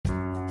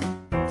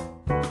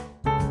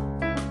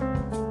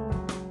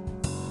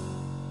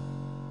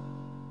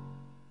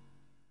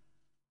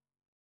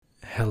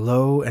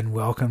Hello and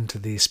welcome to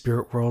the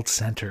Spirit World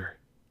Center.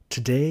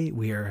 Today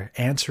we are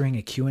answering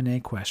a Q&A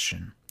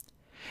question,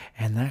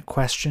 and that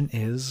question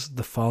is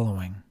the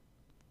following.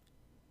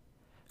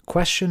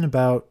 Question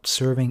about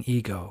serving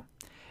ego.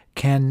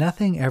 Can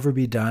nothing ever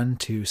be done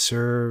to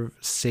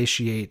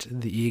satiate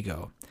the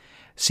ego?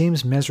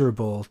 Seems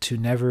miserable to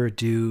never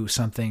do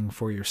something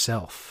for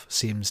yourself.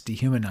 Seems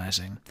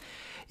dehumanizing.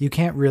 You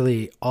can't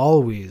really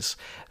always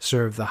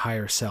serve the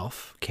higher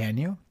self, can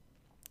you?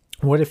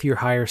 What if your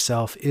higher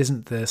self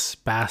isn't this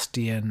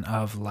bastion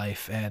of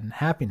life and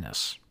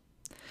happiness?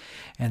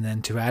 And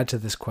then to add to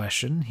this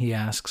question, he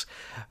asks,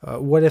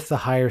 what if the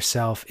higher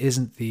self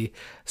isn't the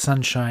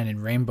sunshine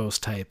and rainbows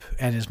type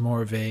and is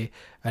more of a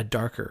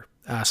darker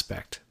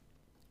aspect?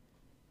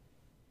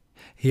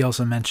 He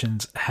also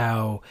mentions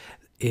how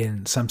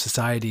in some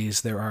societies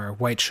there are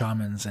white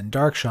shamans and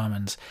dark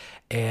shamans,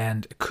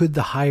 and could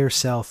the higher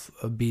self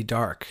be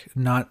dark,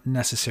 not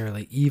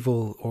necessarily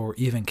evil or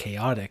even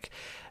chaotic,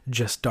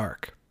 just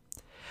dark?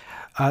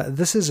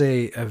 This is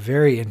a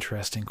very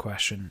interesting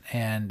question,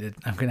 and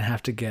I'm going to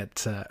have to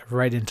get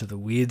right into the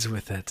weeds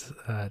with it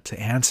to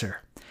answer.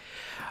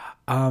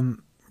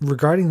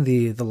 Regarding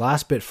the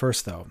last bit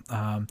first, though,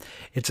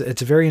 it's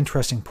a very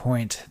interesting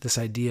point, this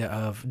idea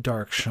of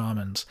dark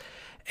shamans,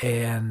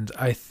 and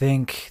I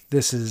think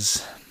this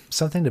is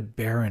something to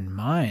bear in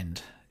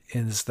mind,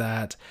 is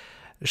that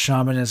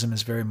shamanism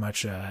is very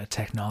much a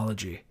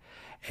technology,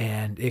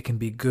 and it can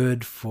be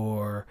good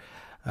for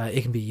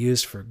it can be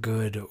used for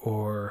good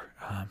or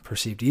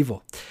perceived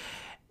evil.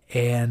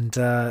 And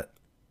I'm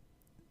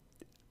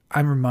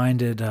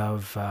reminded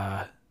of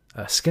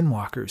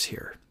skinwalkers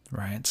here,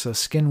 right? So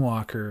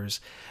skinwalkers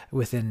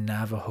within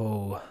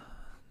Navajo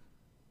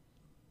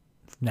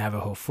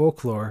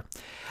folklore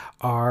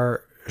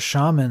are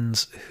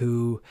shamans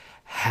who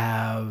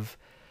have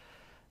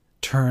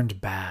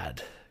turned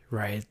bad,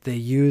 right? They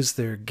use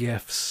their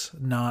gifts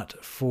not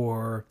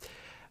for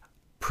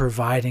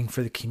providing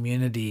for the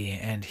community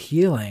and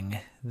healing.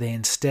 They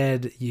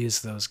instead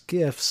use those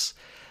gifts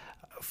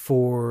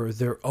for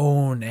their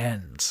own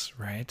ends,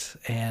 right?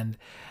 And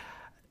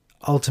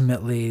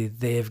ultimately,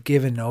 they have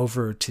given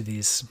over to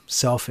these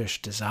selfish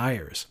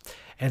desires.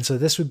 And so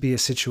this would be a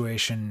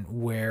situation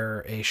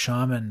where a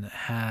shaman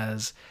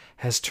has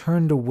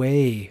turned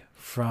away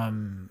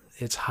from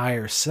its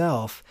higher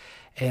self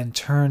and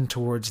turned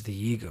towards the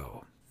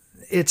ego.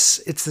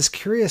 It's this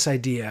curious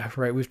idea,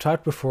 right? We've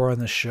talked before on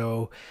the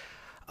show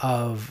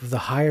of the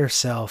higher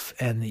self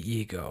and the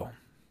ego.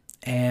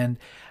 And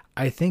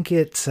I think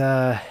it's,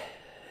 this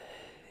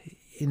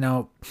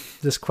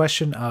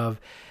question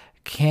of,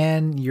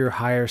 can your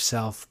higher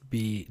self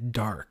be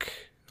dark?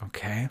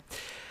 Okay.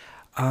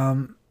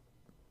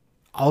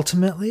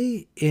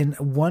 Ultimately, in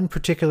one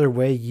particular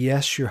way,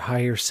 yes, your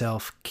higher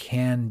self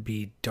can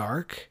be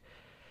dark.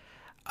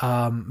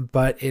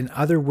 But in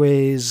other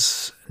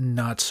ways,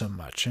 not so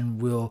much.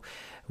 And we'll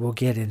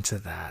get into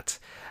that.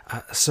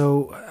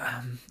 So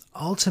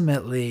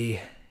ultimately,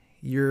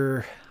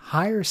 your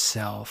higher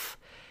self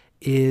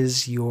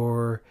is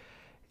your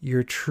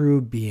true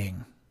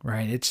being,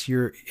 right?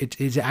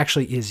 It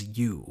actually is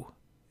you.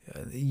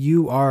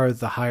 You are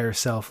the higher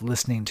self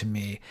listening to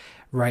me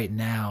right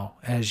now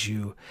as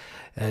you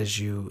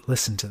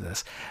listen to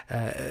this.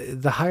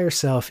 The higher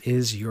self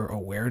is your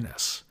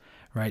awareness,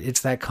 right?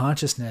 It's that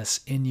consciousness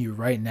in you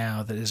right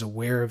now that is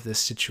aware of this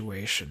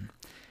situation.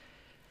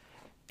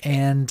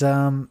 And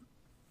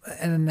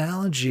an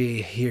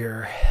analogy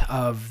here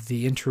of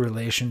the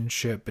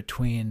interrelationship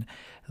between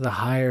the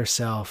higher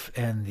self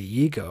and the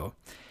ego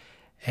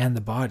and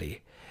the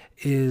body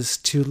is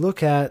to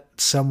look at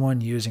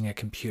someone using a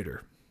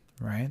computer,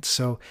 right?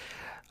 So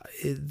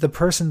the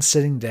person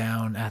sitting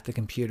down at the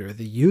computer,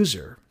 the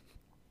user,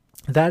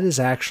 that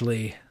is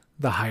actually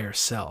the higher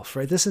self,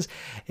 right?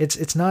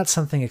 It's not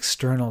something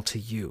external to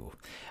you.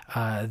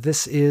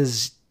 This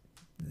is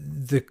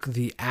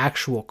the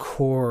actual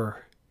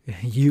core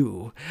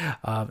you.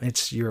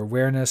 It's your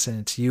awareness,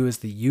 and it's you as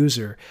the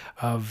user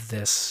of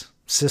this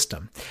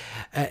system.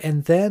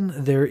 And then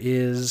there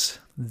is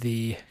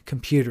the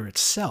computer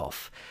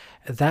itself.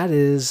 That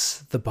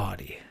is the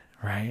body,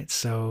 right?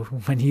 So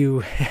when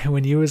you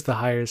as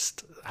the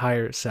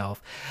higher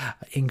self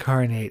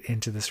incarnate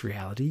into this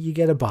reality, you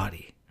get a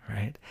body,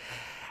 right?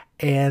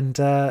 And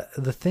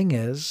the thing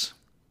is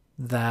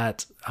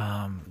that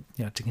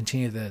to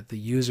continue the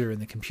user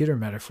and the computer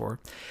metaphor,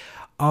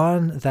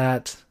 on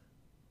that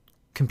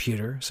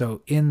computer,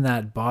 so in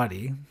that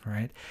body,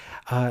 right,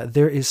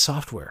 there is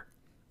software,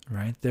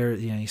 right? There,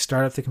 you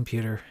start up the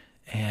computer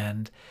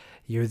and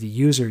you're the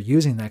user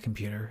using that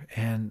computer,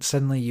 and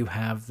suddenly you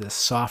have this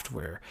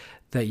software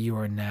that you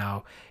are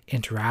now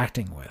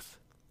interacting with.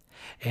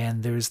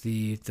 And there's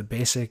the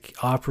basic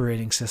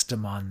operating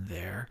system on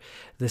there.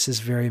 This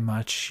is very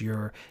much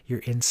your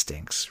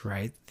instincts,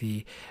 right?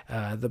 The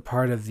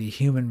part of the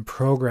human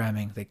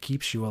programming that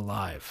keeps you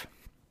alive.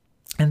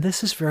 And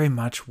this is very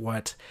much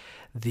what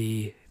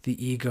the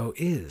ego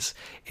is.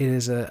 It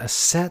is a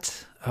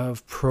set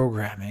of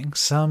programming,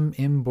 some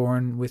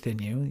inborn within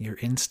you, your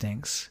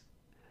instincts,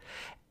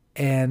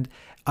 and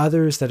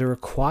others that are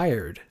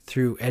acquired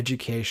through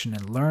education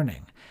and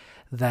learning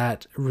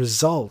that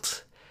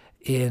result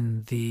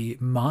in the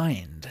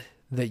mind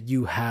that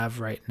you have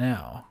right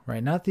now,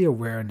 right? Not the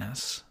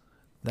awareness,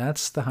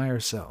 that's the higher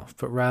self,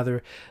 but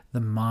rather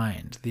the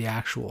mind, the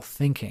actual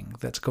thinking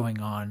that's going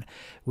on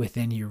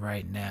within you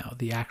right now,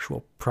 the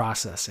actual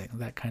processing,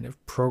 that kind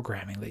of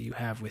programming that you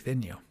have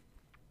within you.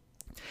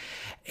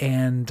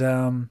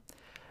 And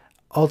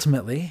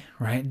ultimately,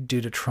 right, due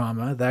to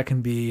trauma, that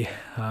can be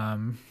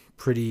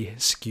pretty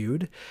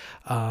skewed,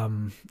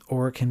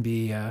 or it can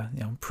be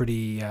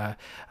pretty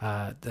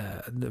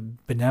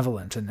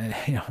benevolent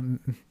and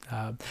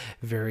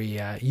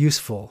very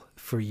useful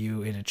for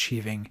you in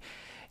achieving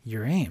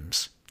your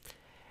aims.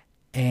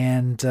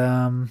 And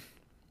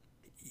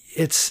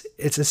it's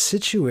a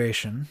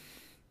situation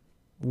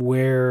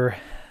where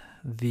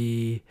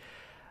the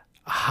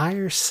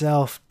higher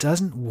self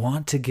doesn't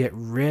want to get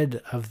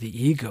rid of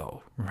the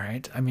ego,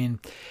 right? I mean,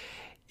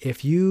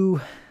 if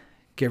you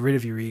get rid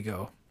of your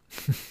ego,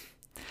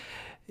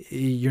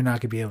 you're not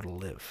going to be able to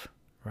live,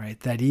 right?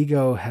 That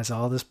ego has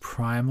all this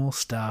primal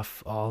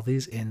stuff, all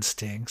these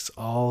instincts,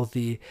 all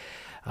the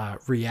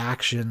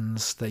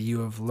reactions that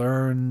you have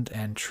learned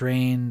and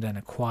trained and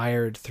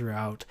acquired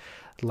throughout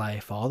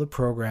life, all the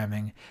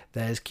programming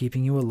that is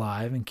keeping you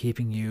alive and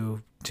keeping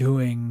you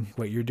doing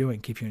what you're doing,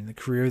 keeping you in the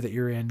career that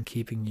you're in,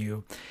 keeping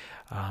you,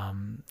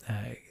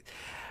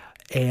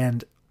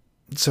 and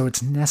so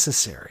it's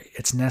necessary.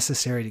 It's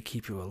necessary to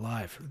keep you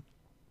alive.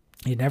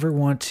 You never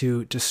want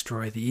to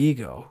destroy the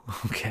ego,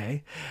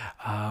 okay?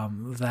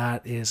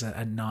 That is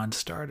a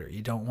non-starter.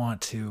 You don't want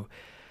to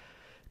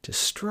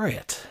destroy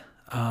it.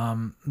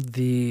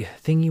 The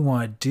thing you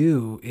want to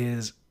do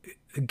is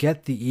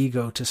get the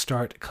ego to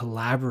start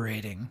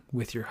collaborating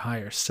with your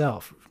higher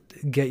self.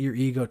 Get your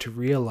ego to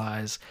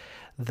realize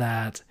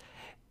that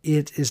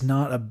it is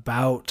not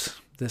about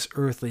this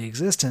earthly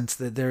existence,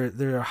 that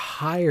there are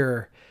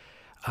higher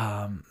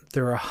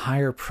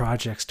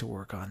projects to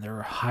work on. There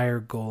are higher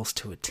goals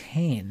to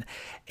attain.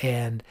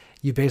 And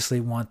you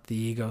basically want the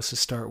egos to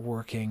start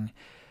working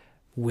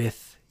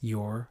with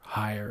your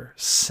higher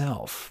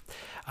self.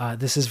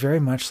 This is very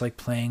much like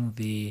playing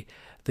the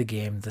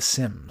game The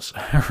Sims,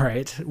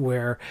 right?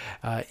 Where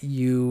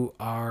you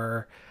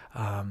are...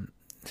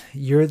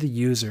 you're the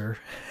user,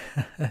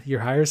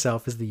 your higher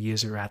self is the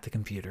user at the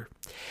computer,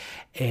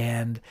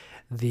 and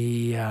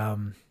the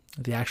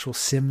actual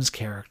Sims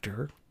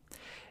character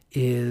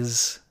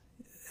is,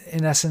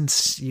 in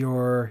essence,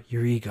 your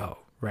ego,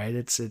 right?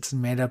 It's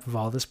made up of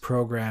all this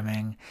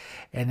programming,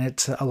 and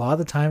it's a lot of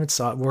the time it's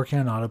working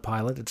on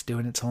autopilot. It's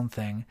doing its own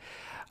thing,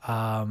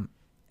 and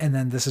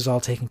then this is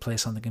all taking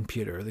place on the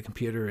computer. The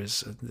computer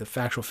is the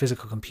actual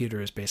physical computer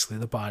is basically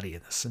the body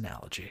in this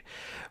analogy.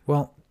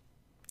 Well,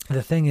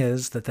 the thing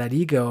is that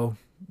ego,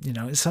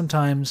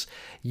 sometimes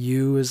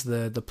you as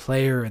the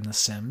player in the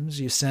Sims,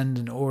 you send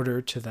an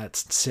order to that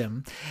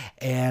sim,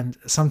 and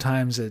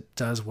sometimes it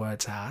does what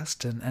it's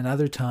asked, and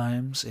other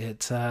times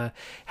it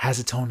has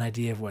its own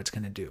idea of what it's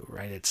going to do,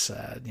 right? It's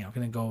going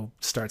to go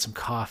start some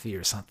coffee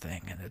or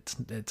something, and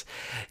it's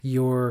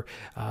your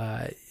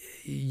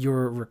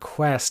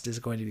request is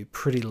going to be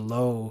pretty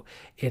low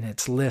in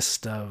its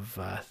list of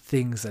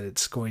things that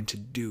it's going to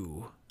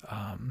do.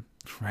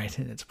 Right,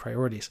 in its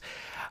priorities.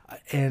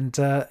 And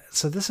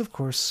so this, of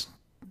course,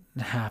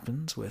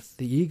 happens with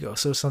the ego.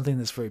 So something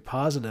that's very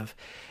positive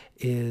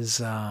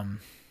is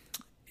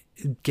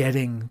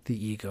getting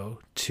the ego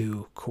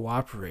to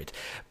cooperate.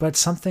 But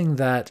something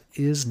that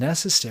is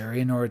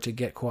necessary in order to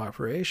get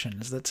cooperation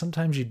is that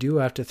sometimes you do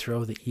have to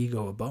throw the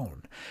ego a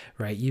bone,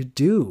 right? You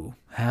do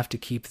have to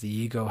keep the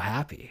ego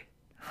happy.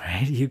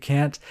 Right? You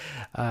can't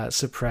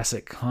suppress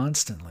it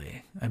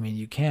constantly. I mean,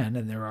 you can,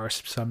 and there are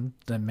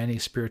many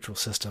spiritual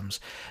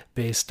systems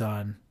based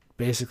on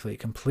basically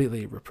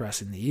completely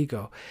repressing the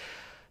ego.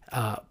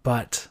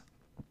 But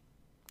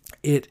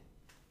it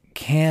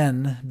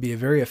can be a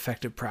very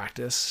effective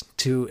practice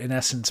to, in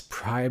essence,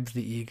 bribe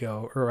the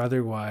ego or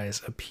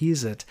otherwise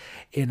appease it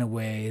in a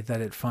way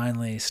that it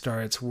finally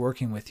starts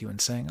working with you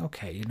and saying,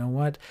 okay, you know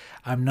what?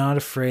 I'm not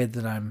afraid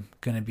that I'm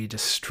going to be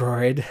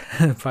destroyed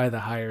by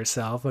the higher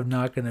self. I'm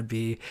not going to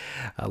be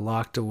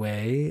locked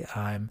away.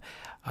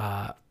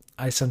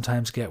 I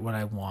sometimes get what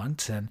I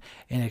want, and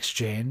in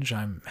exchange,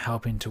 I'm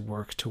helping to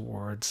work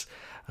towards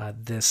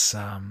this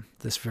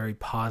very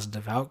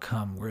positive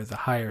outcome where the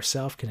higher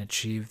self can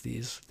achieve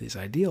these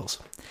ideals.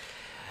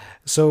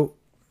 So,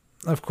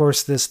 of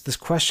course, this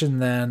question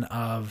then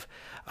of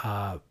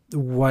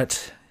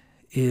what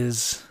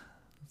is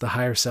the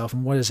higher self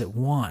and what does it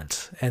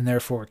want, and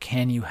therefore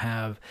can you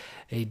have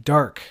a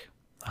dark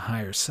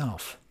higher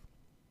self?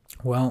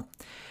 Well,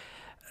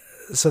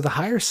 so the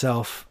higher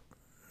self,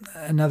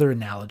 another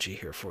analogy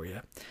here for you,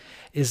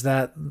 is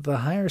that the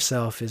higher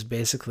self is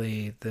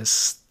basically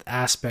this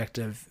aspect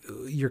of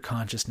your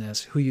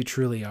consciousness, who you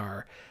truly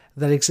are,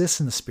 that exists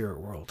in the spirit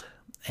world.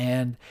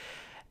 And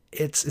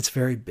it's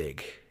very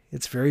big.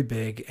 It's very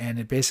big, and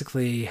it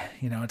basically,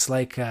 it's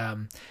like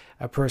a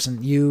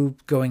person, you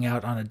going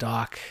out on a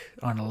dock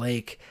on a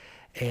lake,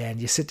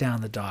 and you sit down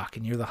on the dock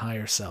and you're the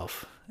higher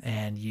self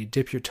and you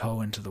dip your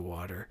toe into the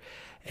water,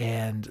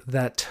 and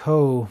that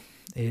toe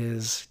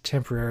is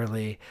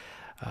temporarily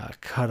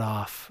cut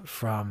off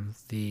from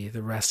the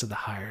rest of the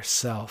higher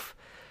self.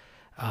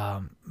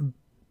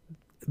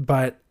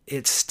 But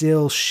it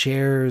still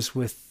shares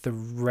with the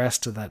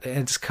rest of that. And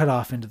it's cut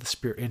off into the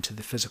spirit, into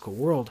the physical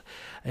world,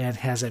 and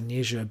has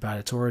amnesia about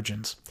its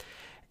origins.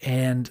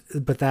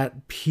 But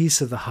that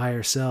piece of the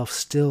higher self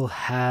still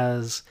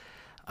has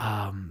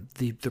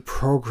the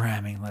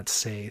programming, let's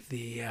say,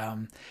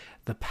 the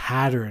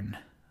pattern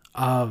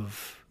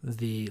of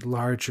the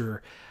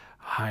larger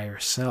higher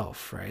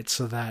self, right?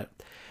 So that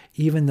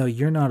even though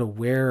you're not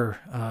aware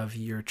of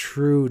your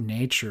true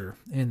nature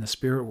in the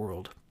spirit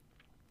world,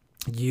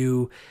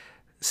 you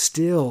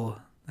still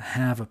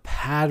have a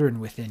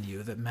pattern within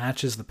you that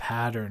matches the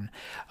pattern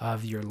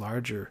of your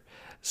larger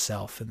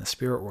self in the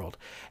spirit world.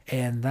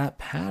 And that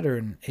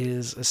pattern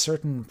is a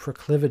certain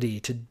proclivity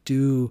to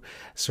do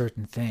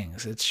certain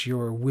things. It's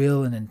your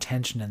will and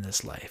intention in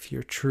this life,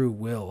 your true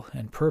will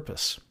and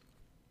purpose.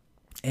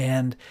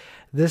 And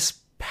this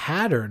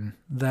pattern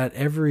that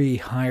every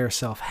higher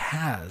self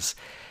has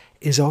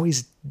is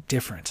always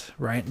different,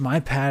 right? My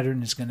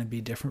pattern is going to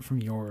be different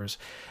from yours,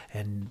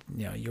 and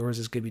yours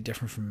is going to be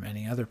different from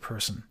any other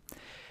person.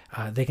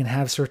 They can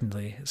have certain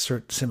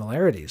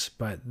similarities,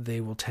 but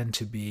they will tend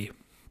to be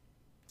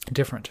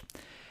different.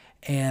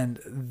 And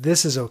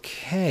this is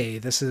okay.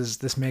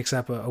 This makes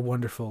up a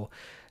wonderful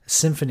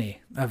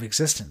symphony of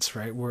existence,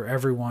 right? Where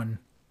everyone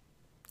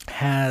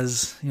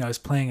has, is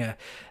playing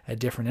a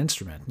different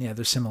instrument. Yeah,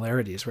 there's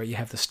similarities, right? You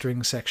have the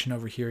string section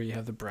over here, you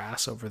have the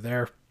brass over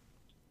there.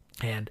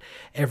 And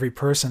every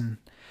person,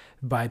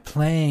 by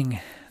playing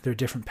their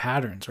different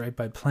patterns, right,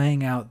 by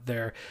playing out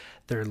their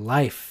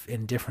life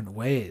in different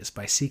ways,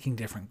 by seeking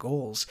different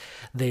goals,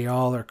 they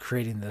all are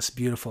creating this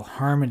beautiful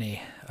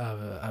harmony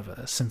of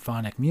a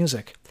symphonic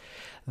music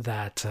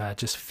that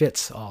just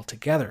fits all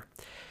together.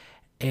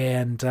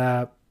 And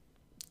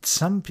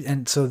so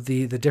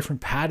the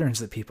different patterns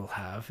that people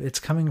have, it's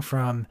coming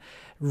from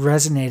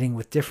resonating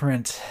with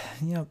different,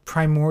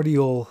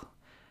 primordial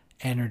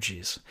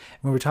energies.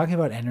 When we're talking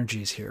about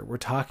energies here, we're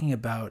talking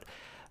about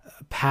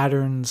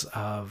patterns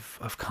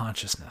of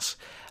consciousness.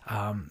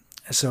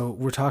 So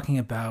we're talking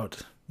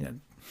about,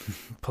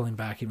 pulling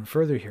back even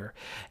further here,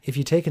 if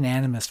you take an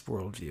animist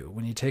worldview,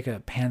 when you take a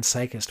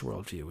panpsychist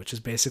worldview, which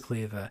is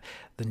basically the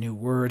new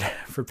word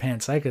for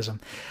panpsychism,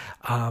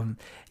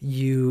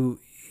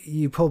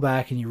 you pull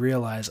back and you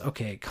realize,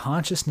 okay,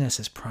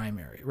 consciousness is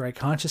primary, right?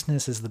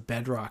 Consciousness is the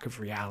bedrock of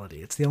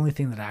reality. It's the only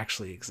thing that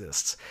actually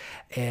exists.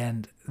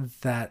 And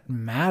that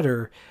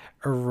matter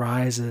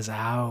arises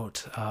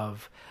out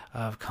of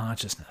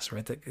consciousness,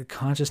 right? That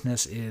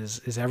consciousness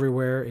is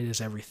everywhere, it is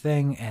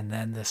everything, and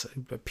then this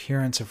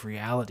appearance of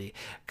reality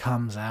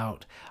comes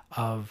out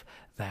of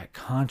that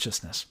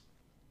consciousness.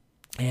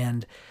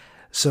 And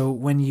so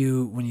when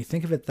you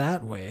think of it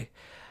that way,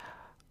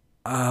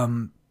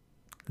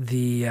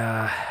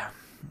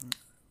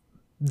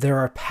 there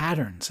are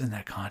patterns in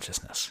that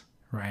consciousness,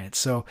 right?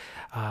 So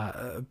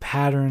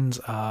patterns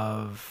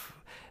of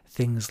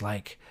things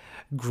like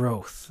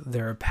growth.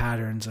 There are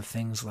patterns of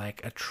things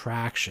like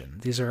attraction.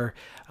 These are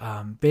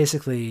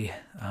basically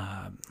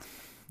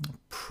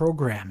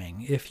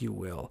programming, if you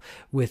will,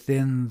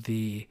 within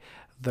the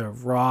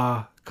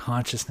raw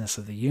consciousness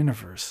of the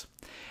universe.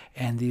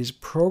 And these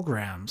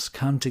programs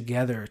come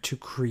together to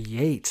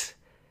create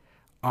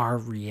our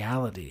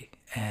reality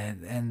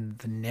and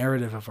the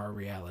narrative of our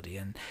reality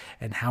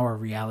and how our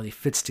reality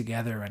fits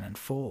together and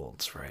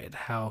unfolds, right?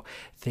 How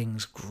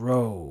things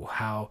grow,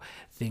 how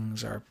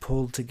things are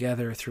pulled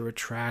together through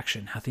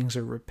attraction, how things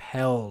are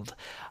repelled.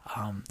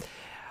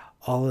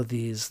 All of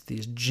these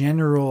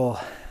general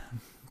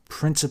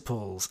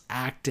principles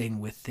acting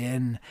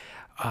within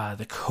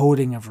the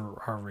coding of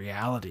our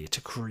reality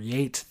to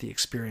create the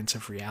experience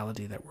of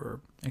reality that we're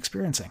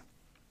experiencing.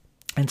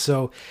 And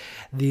so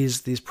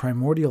these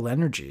primordial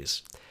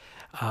energies,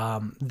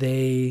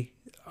 they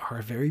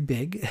are very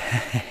big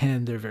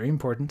and they're very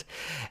important,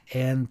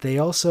 and they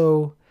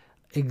also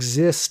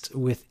exist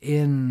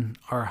within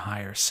our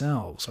higher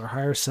selves. Our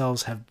higher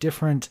selves have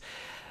different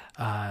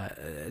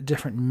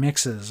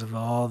mixes of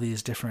all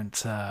these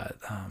different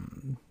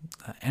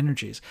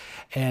energies,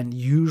 and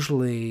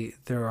usually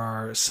there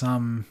are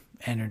some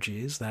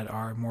energies that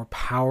are more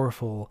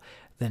powerful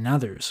than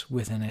others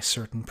within a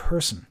certain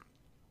person.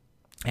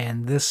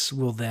 And this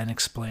will then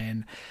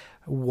explain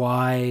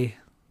why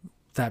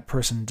that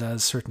person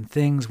does certain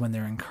things when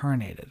they're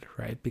incarnated,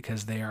 right?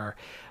 Because they are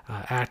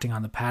acting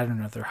on the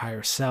pattern of their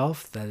higher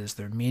self, that is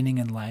their meaning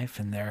in life,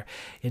 and they're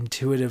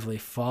intuitively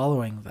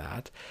following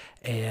that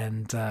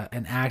and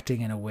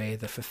acting in a way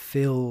that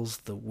fulfills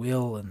the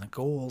will and the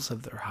goals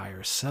of their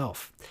higher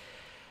self.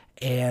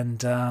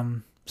 And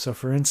so,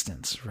 for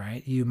instance,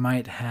 right, you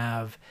might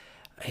have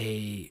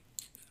a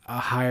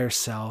higher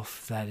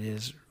self that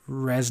is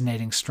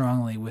resonating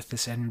strongly with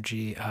this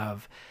energy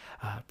of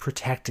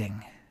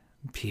protecting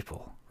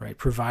people, right?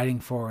 Providing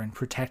for and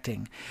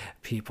protecting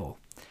people.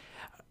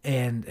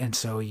 And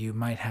so you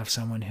might have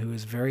someone who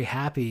is very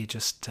happy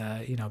just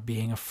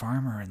being a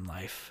farmer in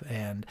life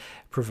and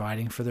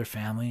providing for their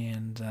family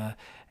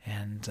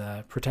and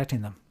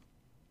protecting them.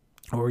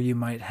 Or you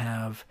might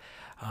have,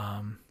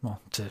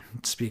 to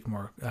speak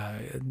more,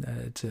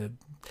 to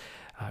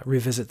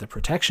revisit the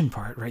protection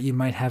part, right? You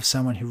might have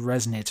someone who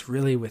resonates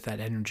really with that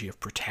energy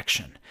of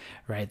protection,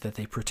 right? That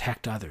they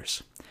protect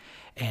others.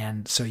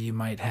 And so you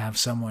might have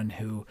someone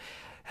who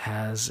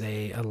has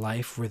a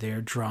life where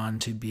they're drawn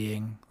to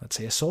being, let's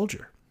say, a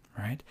soldier,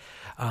 right?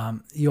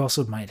 You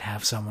also might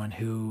have someone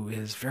who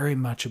is very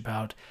much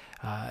about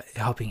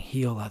helping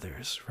heal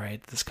others,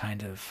 right? This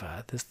kind of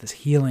this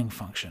healing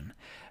function,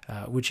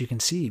 which you can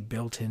see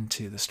built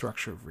into the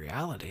structure of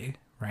reality,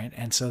 right?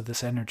 And so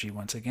this energy,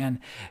 once again,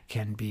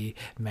 can be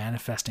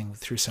manifesting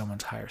through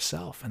someone's higher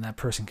self, and that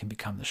person can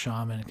become the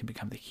shaman, it can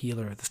become the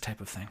healer, this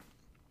type of thing.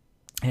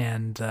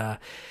 And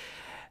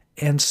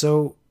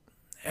so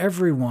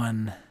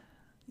everyone,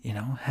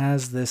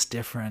 has this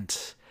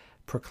different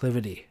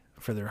proclivity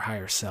for their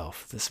higher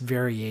self, this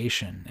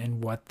variation in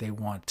what they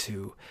want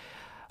to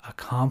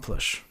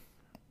accomplish.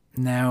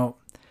 Now,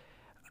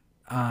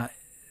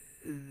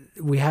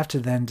 we have to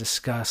then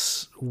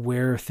discuss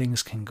where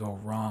things can go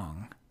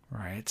wrong,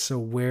 right? So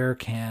where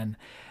can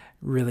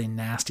really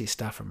nasty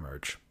stuff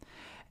emerge?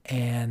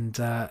 And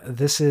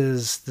this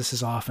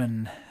is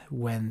often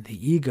when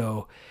the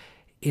ego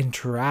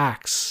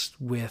interacts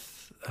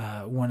with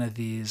one of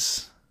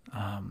these,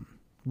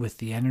 with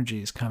the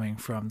energies coming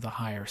from the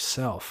higher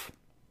self.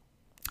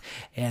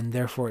 And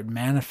therefore it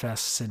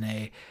manifests in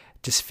a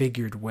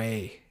disfigured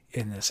way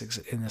in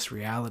this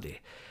reality.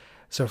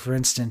 So for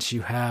instance,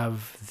 you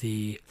have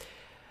the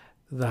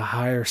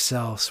higher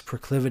self's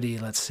proclivity,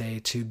 let's say,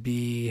 to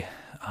be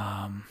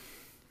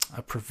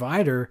a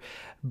provider,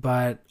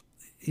 but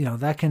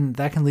that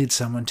can lead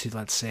someone to,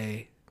 let's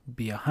say,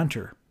 be a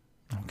hunter,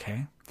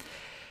 okay,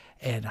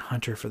 and a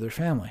hunter for their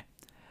family.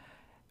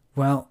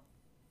 Well,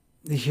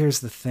 here's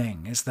the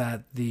thing: is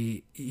that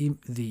the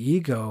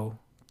ego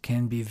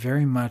can be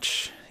very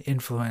much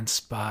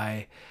influenced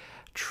by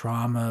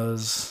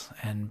traumas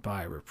and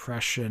by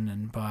repression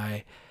and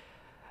by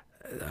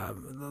a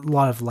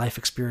lot of life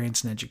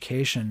experience and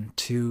education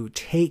to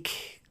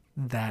take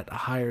that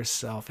higher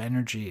self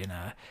energy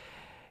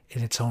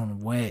in its own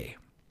way.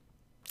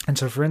 And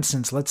so, for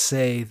instance, let's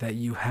say that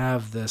you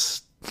have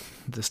this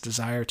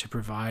desire to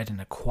provide and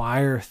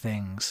acquire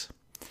things,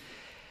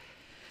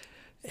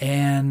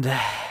 and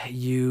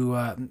you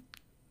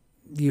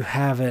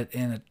have it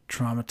in a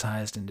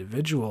traumatized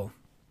individual.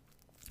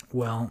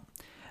 Well,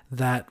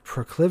 that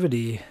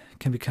proclivity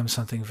can become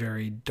something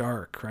very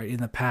dark, right? In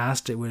the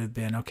past, it would have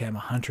been, okay, I'm a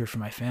hunter for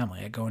my family.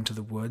 I go into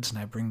the woods and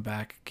I bring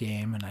back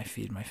game and I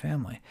feed my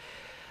family.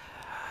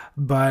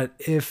 But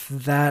if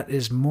that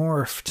is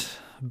morphed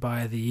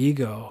by the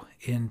ego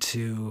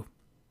into,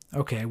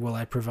 okay, well,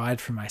 I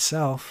provide for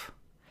myself,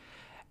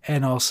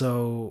 and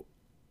also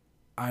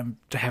I'm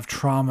to have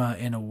trauma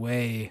in a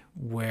way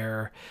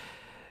where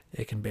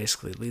it can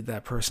basically lead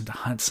that person to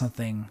hunt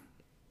something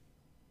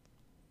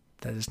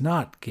that is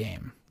not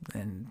game,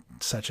 and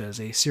such as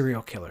a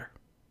serial killer.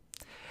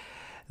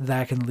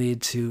 That can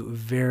lead to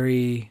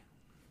very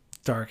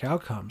dark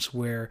outcomes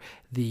where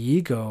the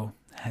ego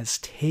has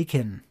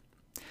taken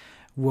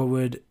what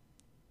would,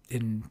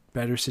 in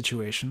better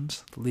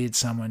situations, lead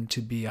someone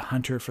to be a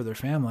hunter for their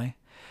family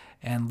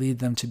and lead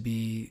them to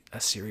be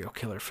a serial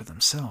killer for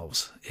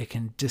themselves. It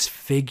can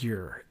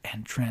disfigure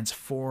and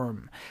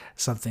transform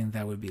something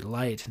that would be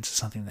light into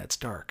something that's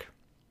dark.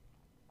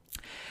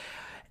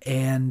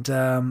 And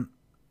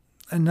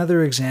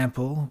another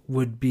example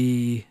would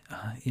be,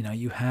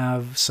 you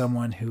have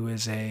someone who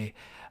is a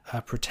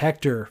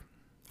protector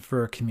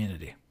for a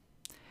community.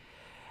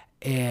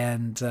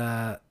 And,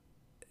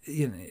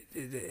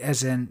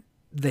 as in,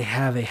 they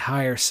have a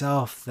higher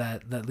self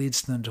that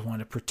leads them to want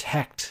to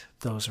protect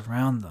those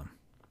around them.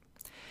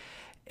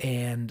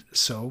 And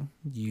so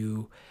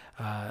you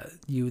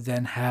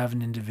then have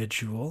an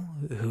individual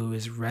who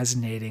is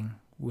resonating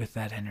with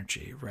that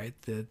energy, right?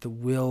 The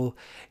will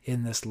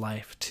in this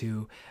life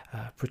to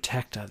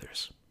protect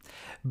others.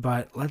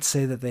 But let's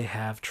say that they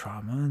have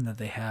trauma and that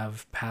they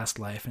have past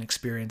life and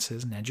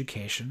experiences and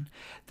education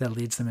that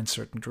leads them in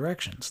certain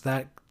directions.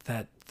 That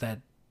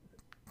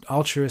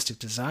altruistic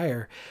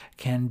desire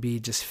can be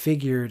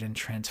disfigured and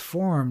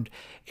transformed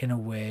in a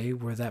way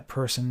where that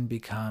person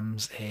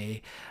becomes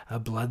a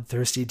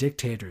bloodthirsty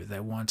dictator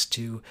that wants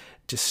to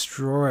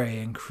destroy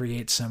and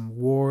create some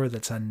war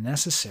that's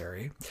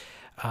unnecessary,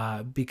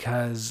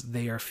 because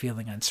they are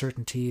feeling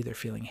uncertainty, they're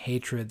feeling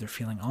hatred, they're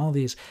feeling all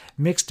these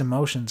mixed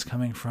emotions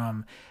coming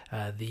from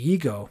the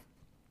ego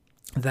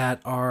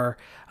that are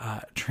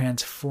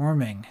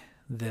transforming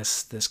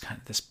this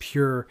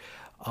pure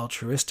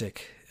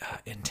altruistic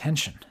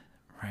intention,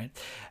 right?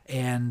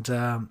 And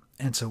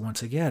so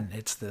once again,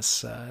 it's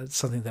this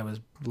something that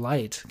was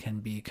light can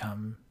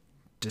become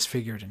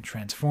disfigured and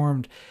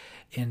transformed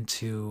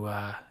into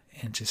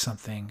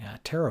something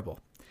terrible.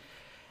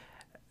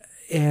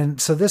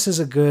 And so this is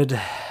a good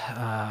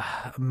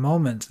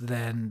moment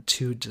then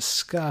to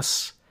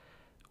discuss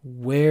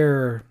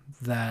where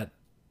that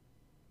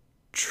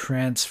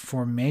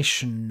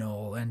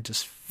transformational and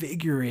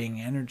disfiguring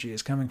energy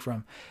is coming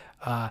from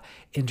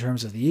in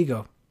terms of the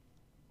ego.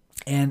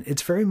 And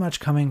it's very much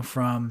coming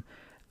from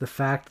the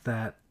fact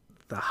that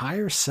the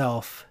higher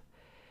self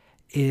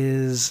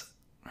has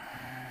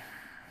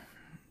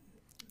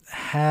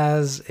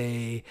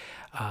a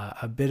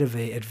bit of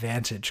a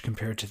advantage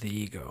compared to the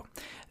ego.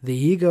 The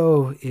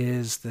ego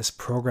is this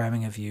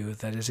programming of you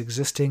that is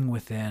existing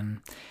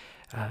within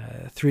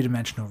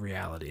three-dimensional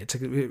reality.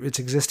 It's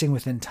existing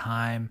within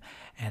time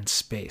and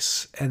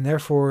space, and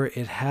therefore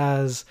it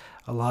has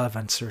a lot of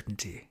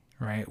uncertainty.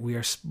 Right? We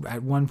are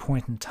at one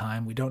point in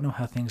time. We don't know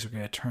how things are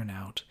going to turn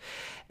out,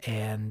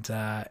 and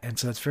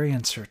so it's very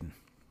uncertain.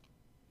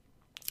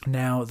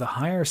 Now, the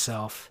higher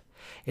self,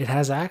 it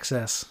has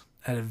access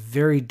at a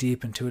very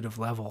deep intuitive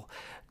level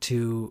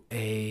to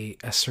a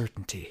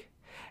certainty,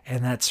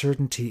 and that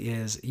certainty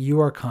is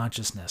you are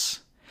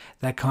consciousness.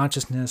 That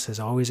consciousness has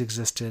always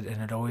existed,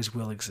 and it always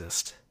will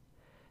exist.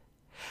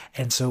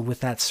 And so, with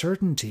that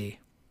certainty,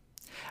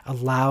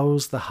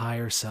 allows the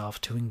higher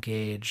self to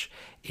engage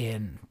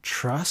in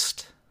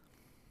trusting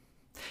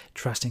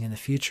in the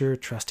future,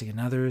 trusting in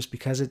others,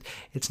 because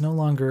it's no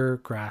longer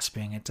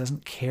grasping. It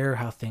doesn't care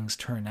how things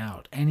turn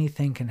out.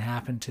 Anything can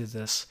happen to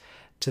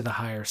the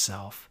higher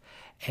self,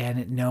 and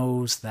it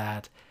knows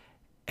that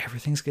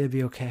everything's going to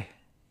be okay.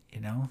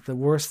 The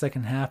worst that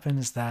can happen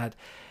is that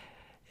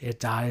it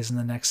dies in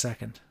the next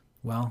second.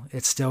 Well,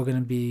 it's still going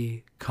to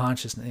be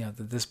consciousness.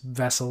 This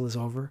vessel is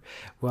over.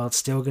 Well, it's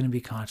still going to be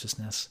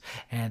consciousness,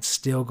 and it's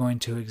still going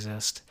to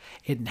exist.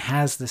 It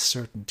has this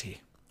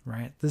certainty,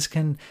 right? This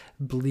can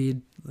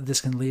lead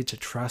to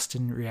trust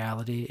in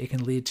reality. It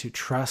can lead to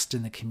trust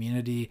in the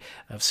community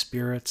of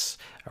spirits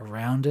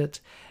around it,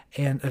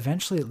 and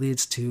eventually it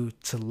leads to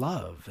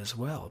love as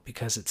well,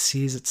 because it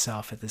sees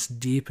itself at this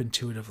deep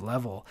intuitive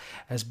level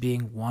as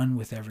being one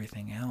with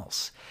everything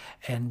else.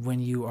 And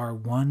when you are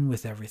one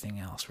with everything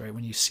else, right,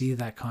 when you see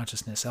that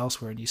consciousness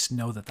elsewhere and you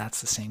know that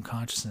that's the same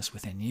consciousness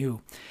within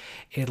you,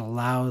 it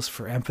allows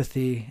for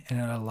empathy, and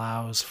it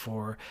allows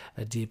for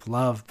a deep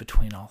love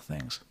between all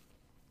things.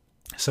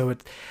 So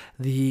at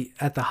the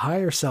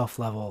higher self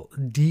level,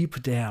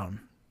 deep down,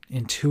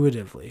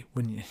 intuitively,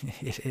 when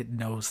it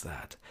knows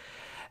that.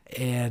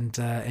 And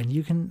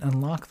you can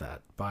unlock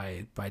that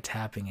by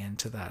tapping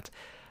into that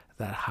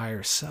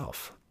higher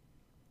self.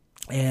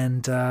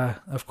 And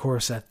of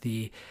course, at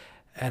the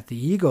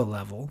ego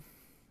level,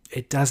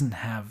 it doesn't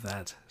have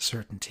that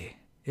certainty.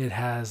 It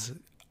has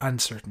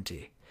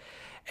uncertainty,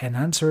 and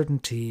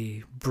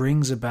uncertainty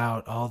brings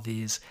about all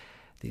these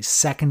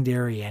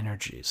secondary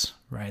energies.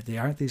 Right? They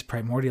aren't these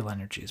primordial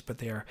energies, but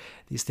they are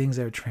these things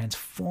that are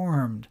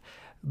transformed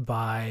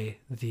by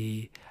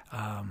the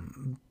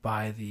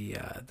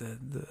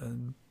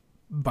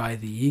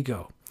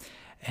ego,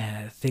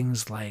 and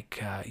things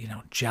like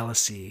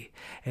jealousy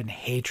and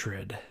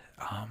hatred,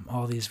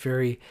 all these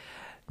very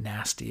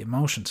nasty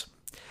emotions.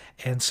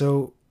 And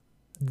so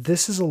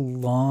this is a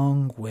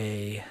long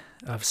way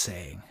of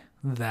saying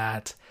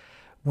that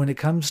when it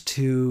comes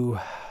to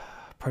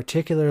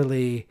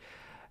particularly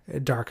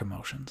dark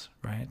emotions,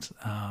 right,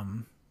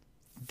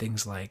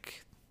 things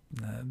like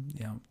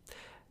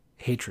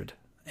hatred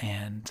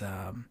and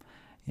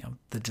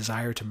the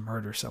desire to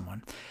murder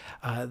someone.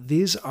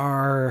 These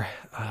are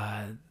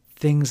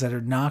things that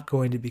are not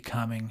going to be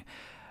coming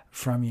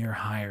from your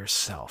higher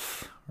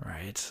self,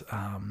 right?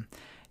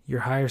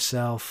 Your higher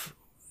self,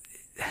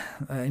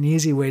 an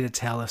easy way to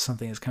tell if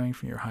something is coming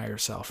from your higher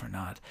self or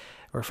not,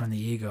 or from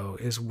the ego,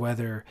 is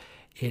whether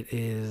it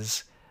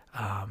is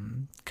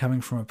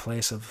coming from a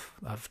place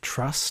of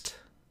trust,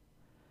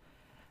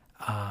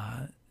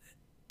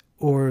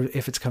 or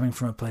if it's coming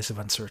from a place of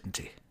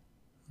uncertainty.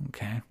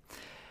 Okay.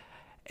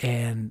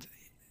 And,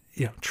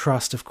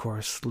 trust, of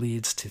course,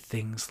 leads to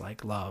things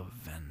like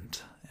love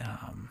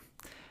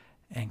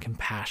and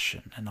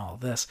compassion and all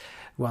this,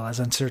 while as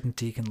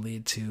uncertainty can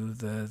lead to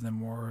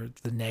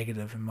the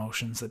negative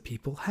emotions that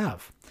people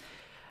have.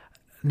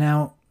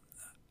 Now,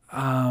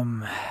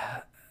 I'm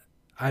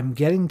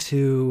getting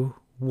to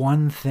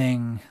one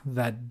thing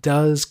that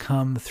does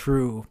come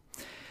through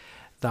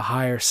the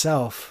higher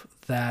self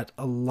that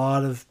a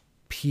lot of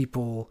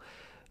people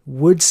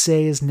would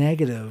say is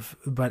negative,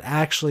 but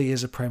actually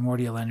is a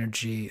primordial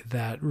energy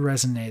that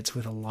resonates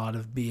with a lot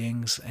of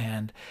beings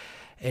and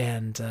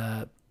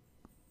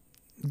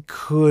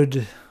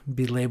could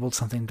be labeled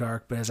something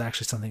dark, but is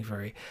actually something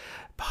very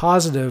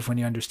positive when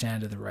you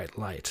understand it in the right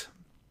light.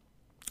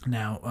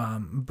 Now,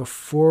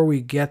 before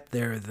we get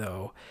there,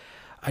 though,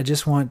 I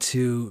just want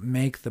to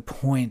make the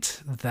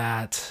point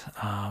that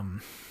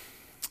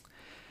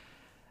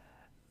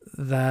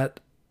that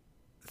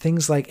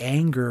things like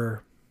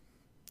anger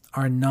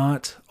are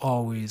not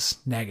always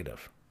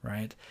negative,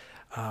 right?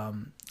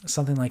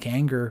 Something like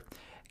anger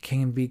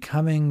can be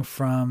coming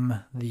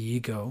from the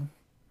ego,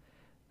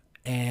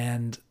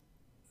 and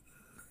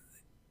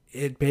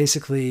it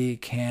basically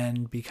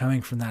can be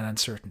coming from that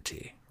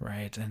uncertainty,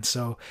 right? And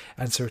so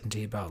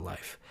uncertainty about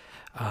life.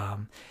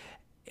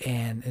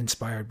 and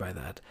inspired by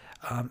that.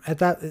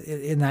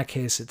 In that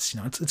case,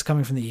 it's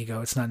coming from the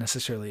ego. It's not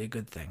necessarily a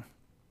good thing,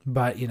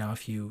 but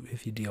if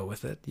you deal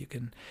with it, you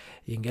can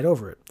get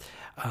over it.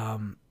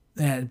 And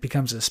it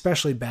becomes an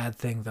especially bad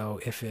thing, though,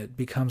 if it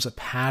becomes a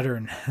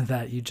pattern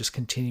that you just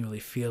continually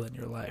feel in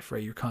your life,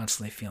 right? You're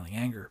constantly feeling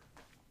anger.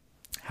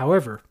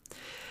 However,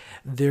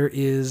 there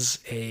is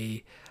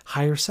a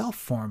higher self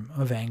form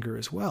of anger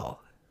as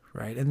well,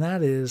 right? And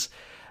that is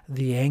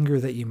the anger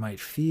that you might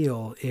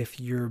feel if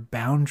your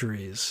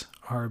boundaries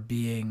are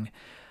being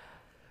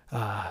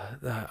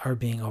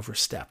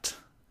overstepped,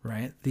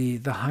 right? The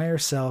higher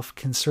self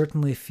can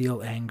certainly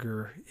feel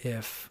anger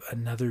if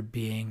another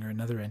being or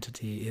another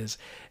entity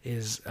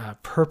is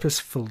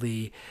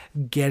purposefully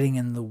getting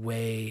in the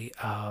way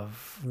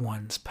of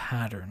one's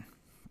pattern.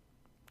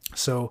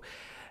 So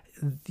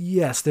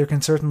yes, there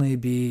can certainly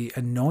be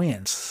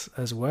annoyance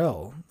as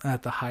well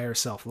at the higher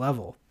self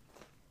level,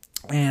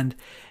 and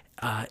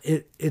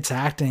it's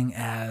acting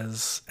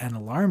as an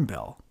alarm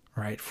bell,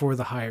 right, for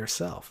the higher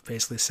self,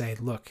 basically saying,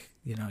 look,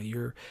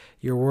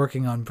 you're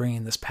working on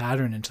bringing this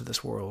pattern into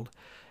this world,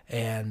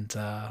 and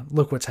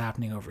look what's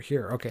happening over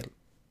here. Okay,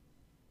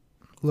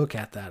 look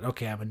at that.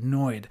 Okay, I'm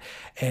annoyed.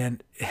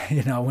 And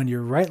when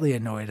you're rightly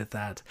annoyed at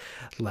that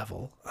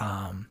level,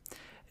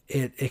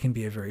 it can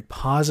be a very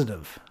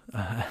positive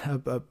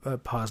a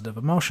positive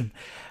emotion.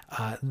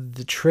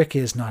 The trick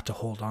is not to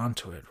hold on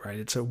to it, right?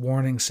 It's a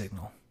warning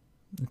signal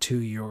to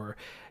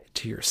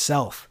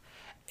yourself.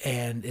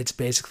 And it's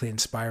basically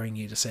inspiring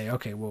you to say,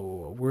 okay,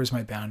 whoa, where's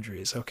my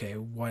boundaries? Okay,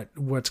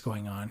 what's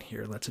going on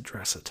here? Let's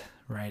address it,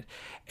 right?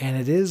 And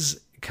it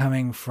is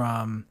coming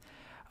from,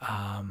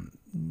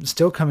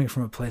 still coming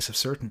from a place of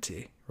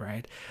certainty,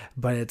 right?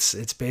 But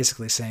it's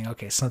basically saying,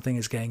 okay, something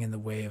is getting in the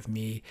way of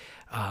me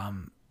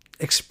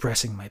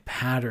expressing my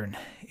pattern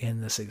in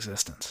this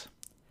existence.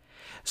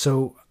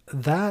 So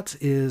that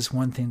is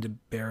one thing to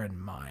bear in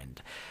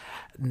mind.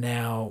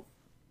 Now,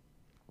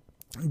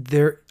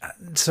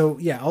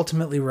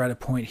 ultimately we're at a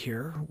point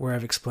here where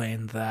I've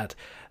explained that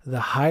the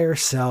higher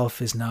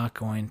self is not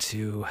going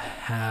to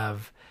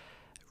have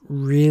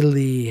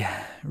really,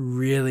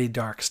 really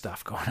dark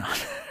stuff going on,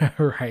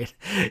 right?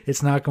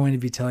 It's not going to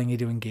be telling you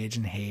to engage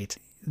in hate,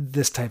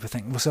 this type of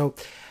thing. So,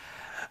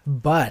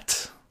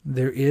 but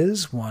there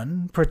is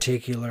one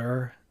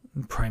particular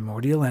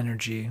primordial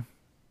energy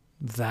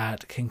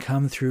that can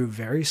come through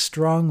very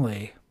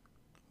strongly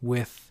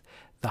with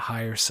the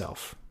higher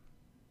self.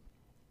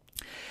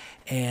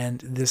 And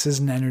this is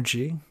an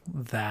energy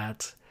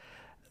that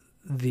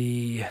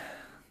the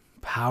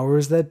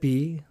powers that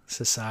be,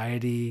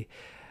 society,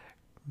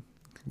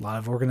 a lot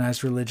of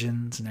organized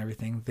religions and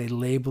everything, they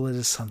label it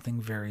as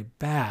something very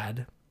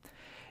bad,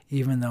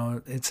 even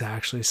though it's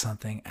actually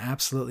something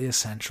absolutely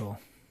essential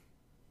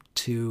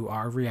to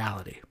our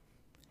reality.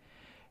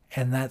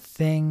 And that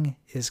thing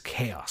is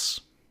chaos.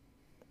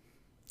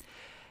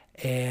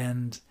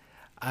 And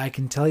I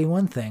can tell you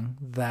one thing,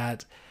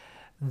 that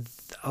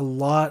a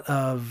lot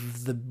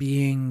of the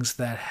beings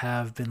that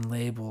have been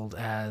labeled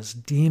as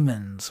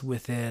demons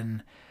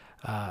within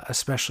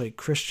especially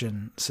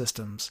Christian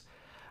systems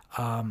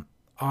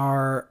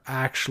are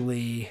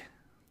actually,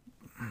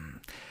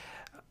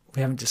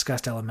 we haven't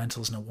discussed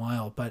elementals in a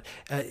while, but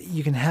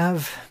you can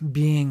have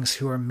beings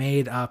who are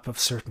made up of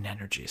certain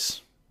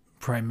energies,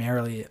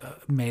 primarily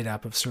made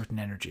up of certain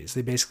energies.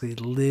 They basically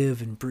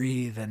live and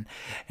breathe and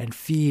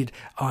feed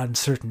on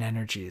certain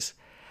energies.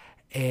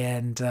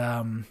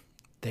 And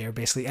they are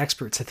basically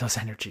experts at those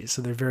energies.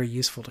 So they're very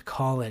useful to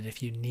call in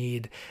if you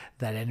need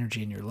that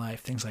energy in your life.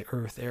 Things like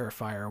earth, air,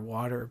 fire,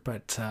 water.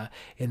 But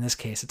in this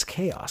case, it's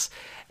chaos.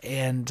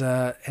 And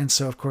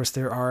so, of course,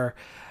 there are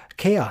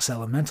chaos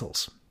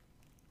elementals.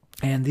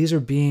 And these are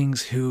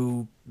beings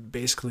who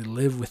basically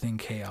live within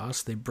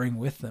chaos. They bring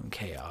with them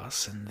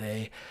chaos, and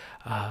they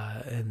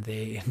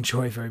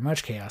enjoy very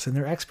much chaos, and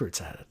they're experts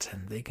at it,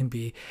 and they can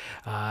be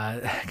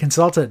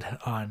consulted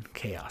on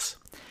chaos.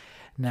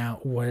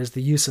 Now, what is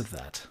the use of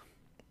that?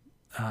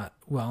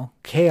 Well,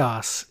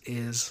 chaos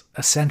is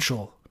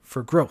essential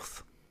for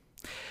growth.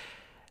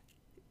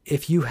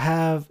 If you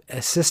have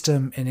a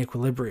system in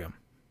equilibrium,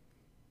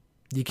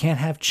 you can't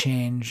have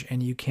change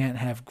and you can't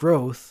have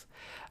growth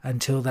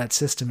until that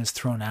system is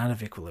thrown out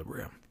of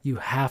equilibrium. You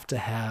have to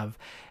have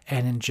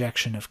an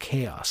injection of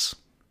chaos.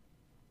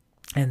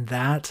 And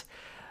that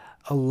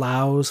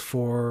allows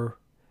for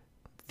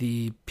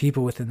the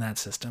people within that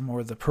system,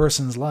 or the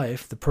person's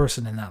life, the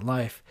person in that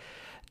life,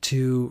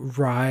 to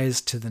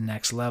rise to the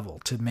next level,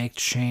 to make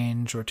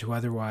change, or to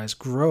otherwise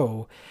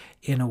grow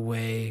in a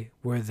way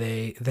where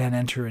they then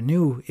enter a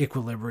new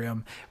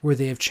equilibrium where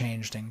they have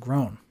changed and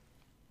grown.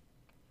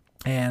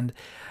 And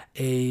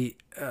a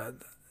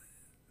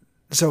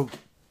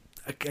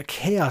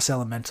chaos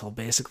elemental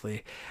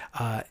basically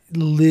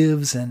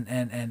lives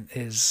and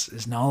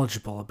is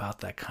knowledgeable about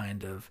that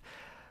kind of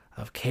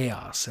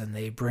chaos, and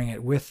they bring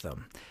it with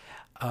them.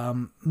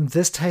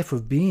 This type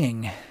of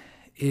being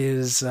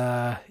is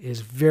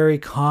very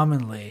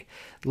commonly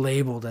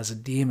labeled as a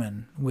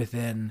demon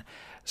within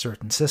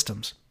certain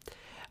systems.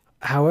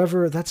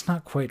 However, that's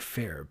not quite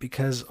fair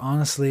because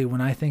honestly,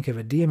 when I think of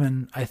a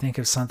demon, I think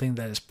of something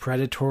that is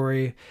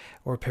predatory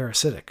or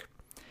parasitic.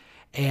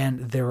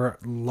 And there are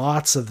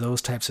lots of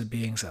those types of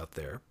beings out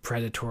there,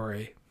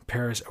 predatory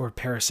or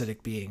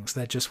parasitic beings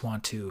that just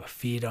want to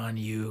feed on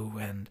you.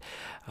 And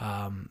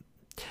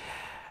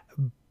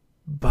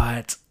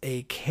but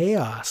a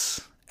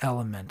chaos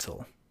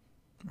elemental,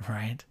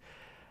 right?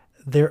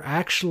 They're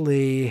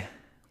actually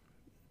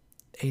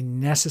a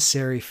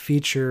necessary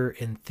feature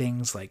in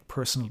things like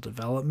personal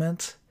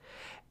development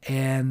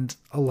and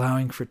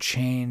allowing for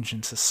change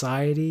in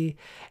society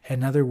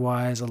and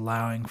otherwise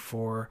allowing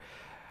for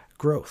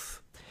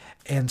growth.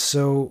 And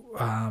so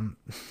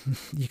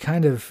you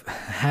kind of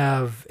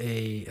have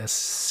a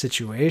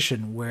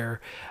situation where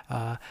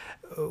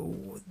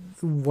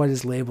what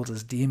is labeled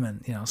as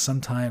demon,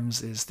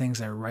 sometimes is things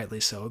that are rightly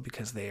so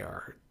because they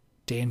are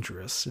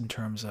dangerous in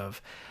terms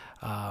of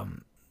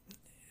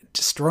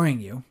destroying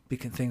you,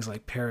 because things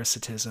like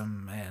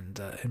parasitism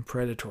and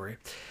predatory.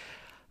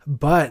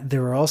 But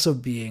there are also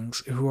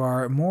beings who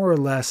are more or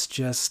less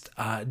just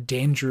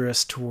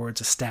dangerous towards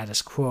a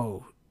status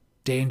quo,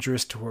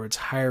 dangerous towards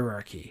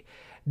hierarchy,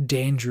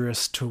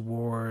 dangerous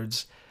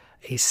towards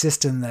a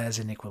system that is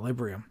in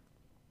equilibrium.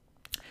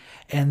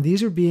 And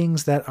these are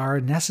beings that are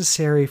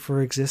necessary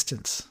for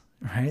existence,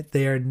 right?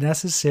 They are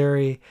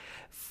necessary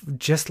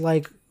just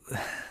like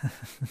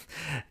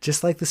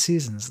the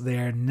seasons. They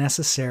are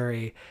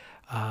necessary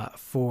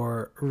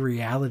for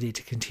reality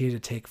to continue to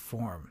take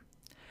form.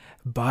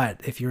 But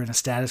if you're in a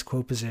status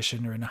quo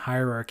position or in a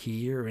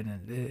hierarchy or in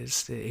an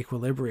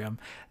equilibrium,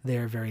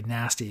 they're very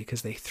nasty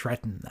because they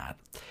threaten that.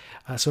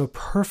 So a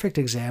perfect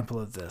example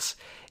of this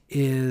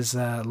is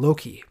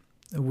Loki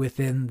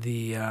within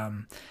the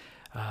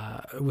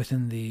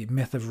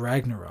myth of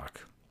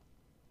Ragnarok.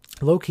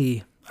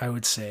 Loki, I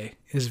would say,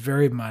 is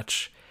very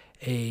much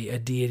a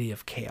deity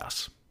of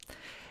chaos.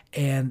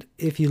 And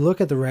if you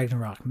look at the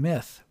Ragnarok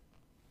myth,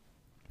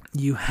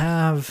 you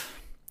have,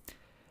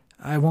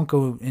 I won't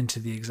go into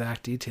the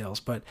exact details,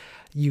 but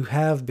you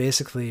have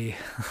basically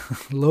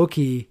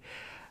Loki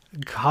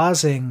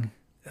causing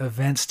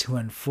events to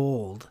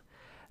unfold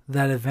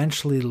that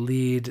eventually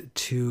lead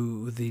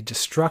to the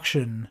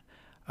destruction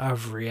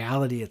of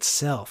reality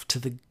itself, to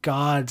the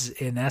gods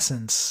in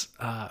essence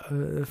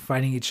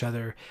fighting each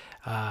other,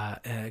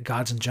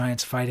 gods and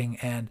giants fighting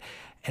and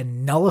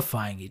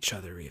nullifying each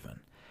other even.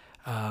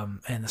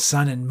 And the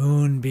sun and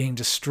moon being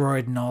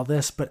destroyed and all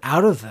this. But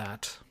out of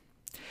that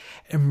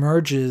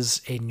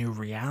emerges a new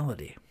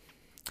reality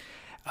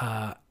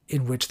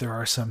in which there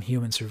are some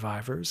human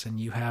survivors, and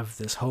you have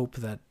this hope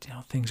that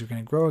things are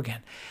going to grow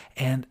again.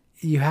 And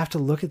you have to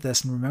look at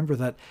this and remember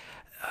that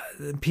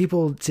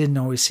people didn't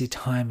always see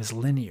time as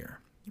linear,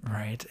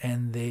 right?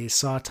 And they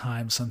saw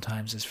time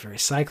sometimes as very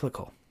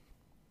cyclical.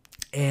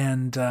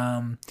 And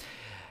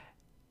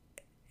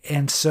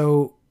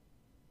so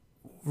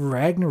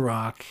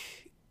Ragnarok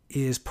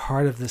is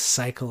part of this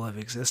cycle of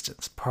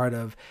existence, part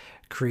of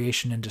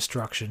creation and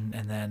destruction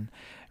and then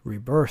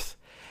rebirth.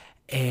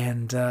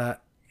 And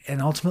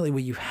ultimately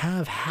what you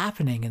have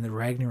happening in the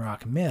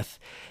Ragnarok myth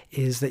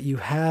is that you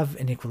have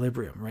an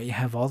equilibrium, right? You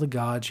have all the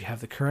gods, you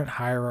have the current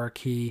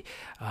hierarchy,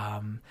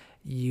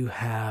 you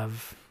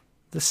have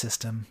the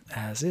system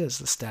as is,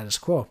 the status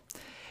quo.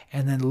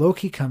 And then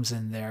Loki comes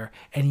in there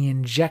and he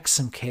injects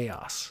some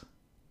chaos.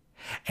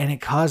 And it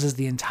causes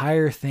the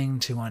entire thing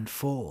to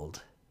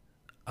unfold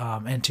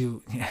and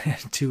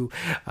to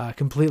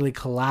completely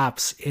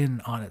collapse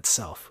in on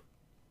itself.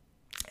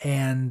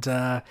 And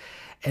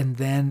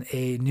then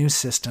a new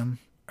system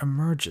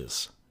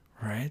emerges,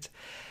 right?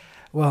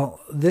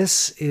 Well,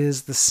 this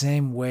is the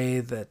same way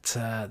that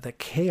that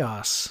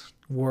chaos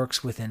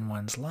works within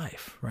one's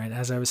life, right?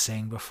 As I was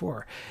saying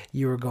before,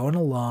 you are going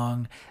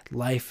along,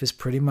 life is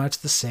pretty much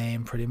the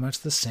same,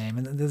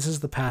 and this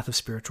is the path of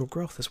spiritual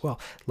growth as well.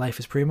 Life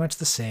is pretty much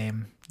the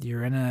same.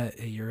 You're in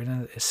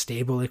a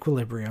stable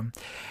equilibrium,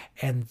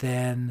 and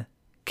then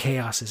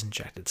chaos is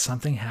injected.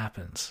 Something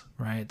happens,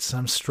 right?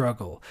 Some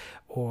struggle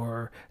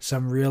or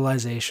some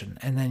realization,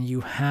 and then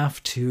you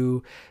have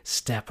to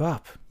step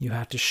up. You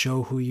have to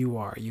show who you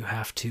are. You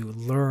have to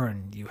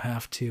learn. You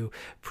have to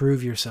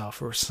prove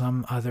yourself or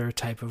some other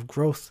type of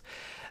growth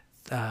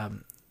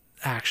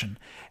action.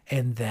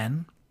 And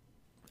then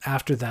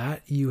after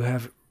that, you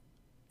have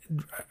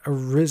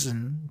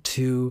arisen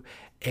to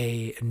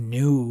a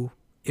new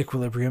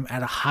equilibrium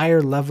at a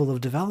higher level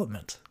of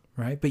development.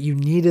 Right, but you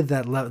needed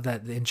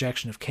that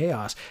injection of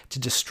chaos to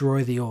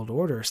destroy the old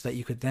order so that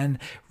you could then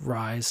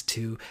rise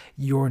to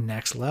your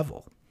next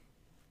level.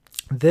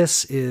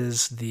 This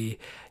is the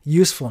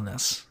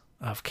usefulness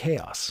of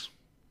chaos.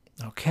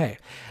 Okay,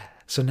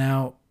 so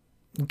now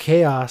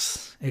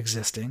chaos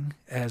existing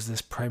as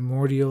this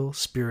primordial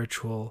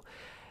spiritual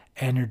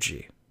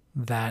energy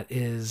that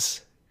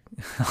is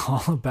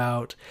all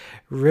about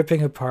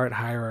ripping apart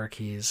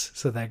hierarchies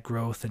so that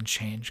growth and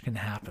change can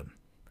happen.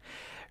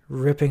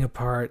 Ripping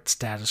apart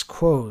status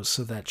quos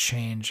so that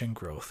change and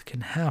growth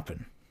can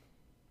happen.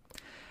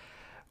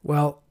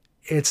 Well,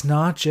 it's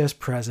not just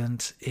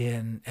present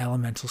in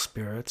elemental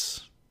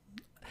spirits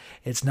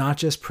It's not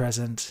just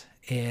present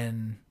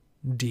in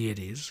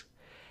deities.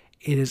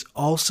 It is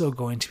also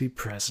going to be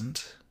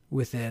present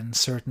within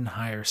certain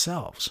higher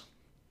selves.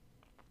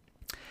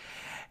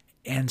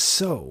 And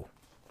so,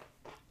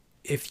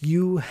 if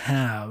you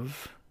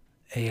have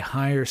a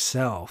higher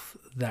self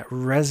that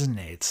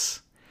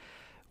resonates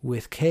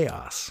with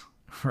chaos,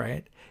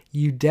 right,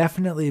 you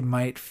definitely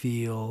might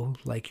feel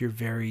like you're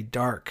very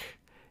dark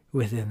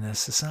within this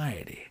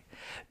society,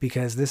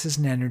 because this is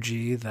an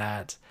energy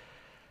that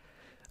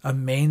a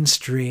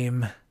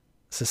mainstream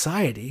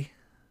society,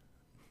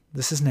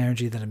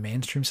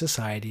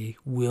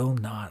 will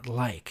not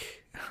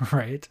like,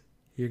 right?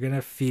 You're going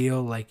to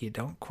feel like you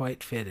don't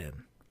quite fit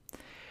in,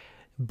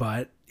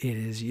 but it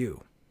is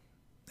you.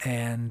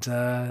 And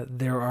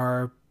there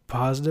are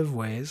positive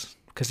ways,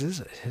 because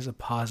it is a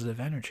positive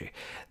energy.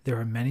 There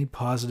are many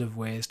positive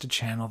ways to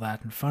channel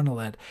that and funnel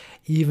it,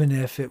 even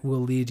if it will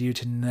lead you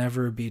to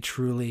never be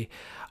truly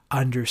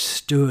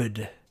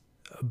understood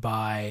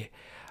by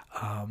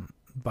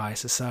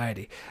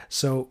society.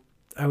 So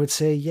I would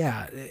say,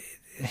 yeah,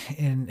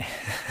 in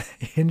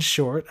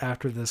short,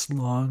 after this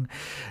long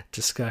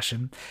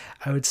discussion,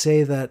 I would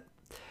say that,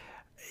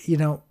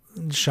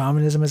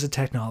 shamanism is a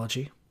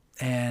technology,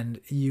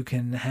 and you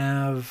can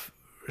have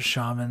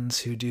shamans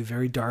who do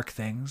very dark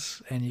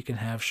things, and you can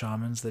have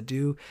shamans that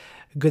do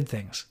good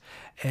things.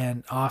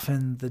 And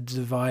often the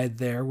divide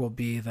there will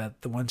be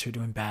that the ones who are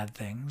doing bad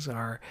things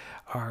are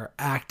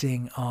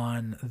acting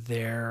on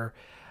their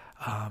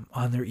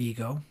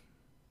ego,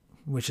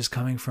 which is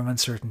coming from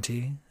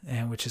uncertainty,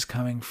 and which is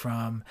coming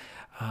from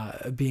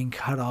being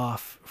cut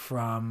off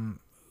from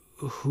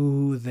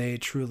who they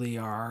truly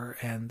are,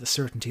 and the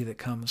certainty that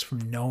comes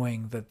from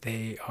knowing that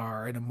they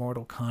are an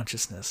immortal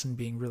consciousness and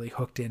being really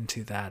hooked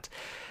into that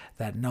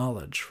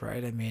knowledge,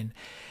 right? I mean,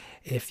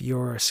 if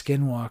you're a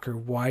skinwalker,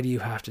 why do you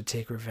have to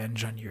take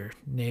revenge on your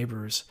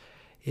neighbors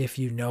if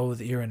you know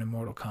that you're an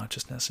immortal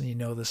consciousness and you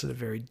know this at a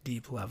very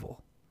deep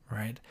level,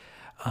 right?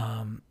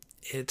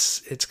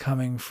 It's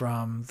coming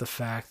from the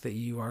fact that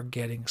you are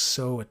getting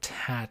so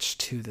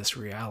attached to this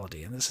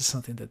reality, and this is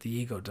something that the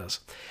ego does.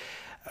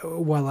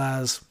 While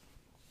as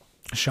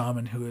a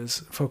shaman who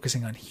is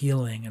focusing on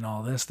healing and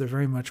all this, they're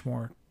very much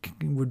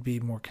would be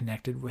more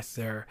connected with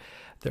their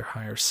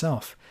higher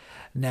self.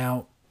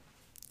 Now,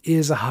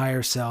 is a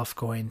higher self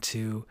going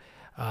to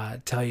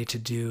tell you to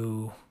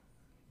do,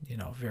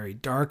 very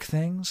dark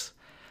things?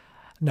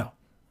 No,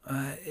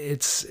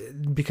 it's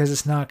because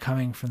it's not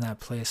coming from that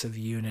place of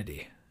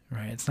unity,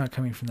 right? It's not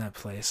coming from that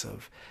place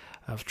of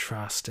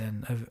trust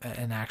and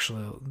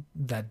actually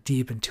that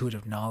deep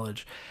intuitive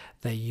knowledge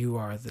that you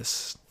are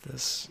this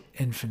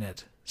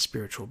infinite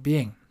spiritual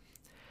being.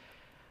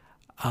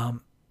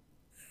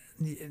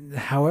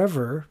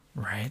 However,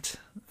 right,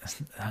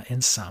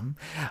 in some,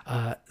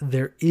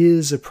 there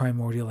is a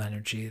primordial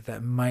energy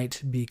that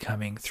might be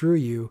coming through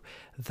you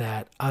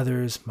that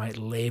others might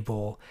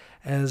label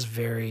as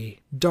very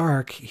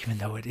dark, even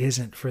though it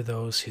isn't for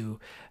those who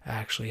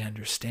actually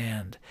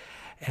understand.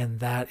 And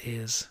that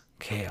is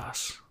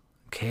chaos.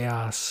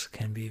 Chaos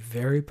can be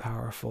very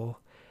powerful.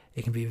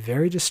 It can be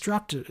very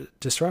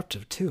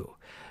disruptive too.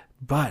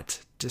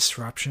 But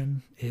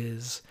disruption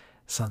is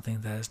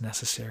something that is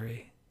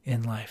necessary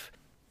in life.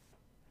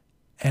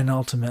 And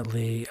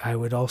ultimately, I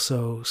would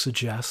also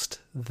suggest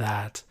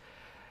that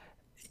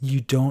you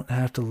don't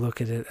have to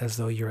look at it as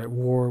though you're at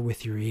war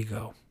with your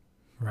ego,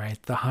 right?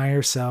 The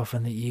higher self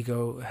and the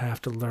ego have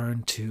to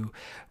learn to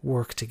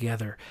work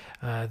together.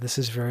 This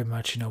is very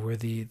much, where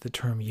the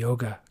term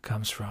yoga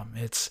comes from.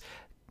 It's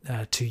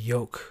to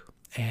yoke.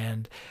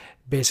 And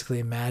basically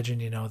imagine,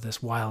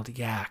 this wild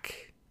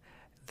yak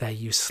that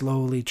you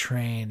slowly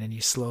train and you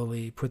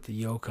slowly put the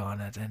yoke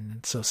on it,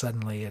 and so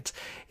suddenly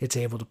it's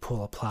able to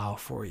pull a plow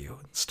for you.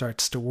 It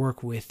starts to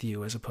work with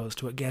you as opposed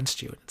to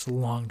against you. It's a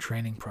long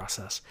training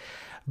process.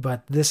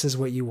 But this is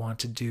what you want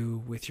to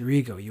do with your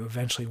ego. You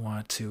eventually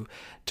want to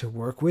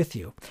work with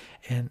you.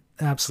 And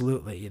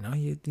absolutely,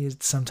 you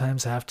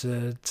sometimes have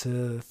to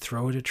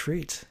throw it a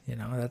treat.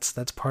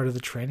 That's part of the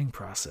training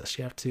process.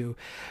 You have to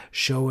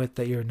show it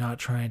that you're not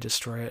trying to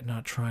destroy it,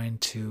 not trying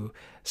to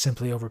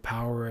simply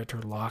overpower it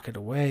or lock it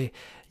away.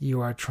 You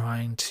are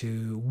trying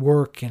to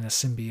work in a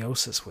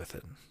symbiosis with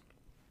it.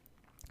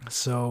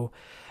 So,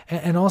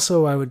 and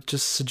also I would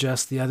just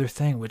suggest the other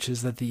thing, which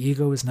is that the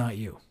ego is not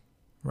you.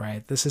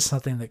 Right. This is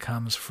something that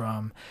comes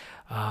from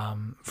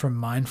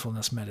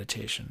mindfulness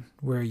meditation,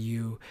 where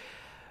you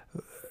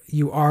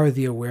are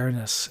the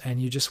awareness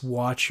and you just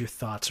watch your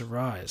thoughts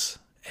arise,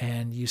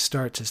 and you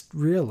start to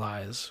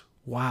realize,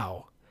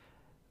 wow,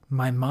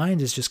 my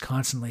mind is just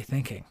constantly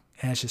thinking,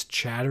 and it's just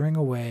chattering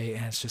away,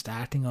 and it's just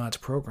acting on its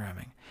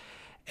programming,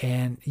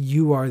 and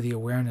you are the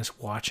awareness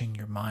watching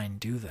your mind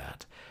do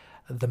that.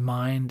 The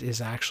mind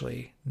is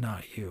actually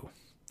not you,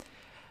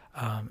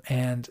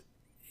 and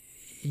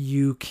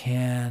you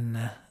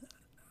can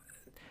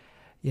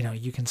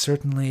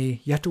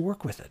certainly, you have to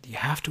work with it. You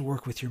have to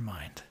work with your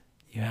mind.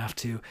 You have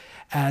to,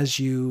 as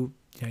you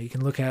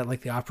can look at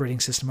like the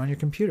operating system on your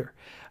computer.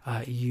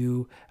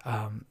 You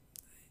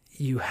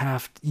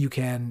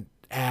can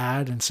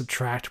add and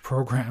subtract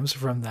programs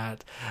from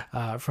that,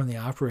 from the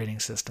operating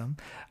system,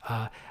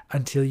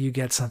 until you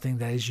get something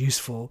that is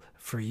useful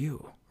for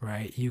you,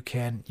 right? You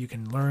can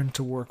learn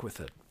to work with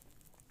it,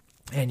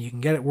 and you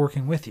can get it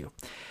working with you.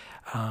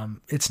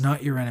 It's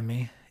not your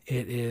enemy.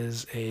 It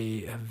is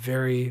a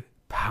very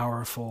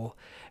powerful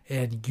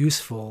and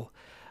useful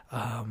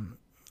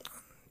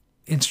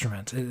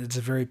instrument. It's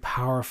a very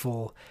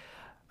powerful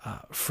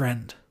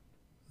friend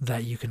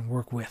that you can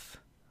work with.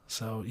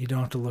 So you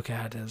don't have to look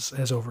at it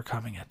as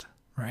overcoming it,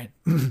 right?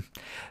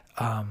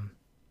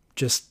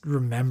 Just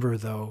remember,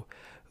 though,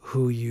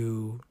 who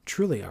you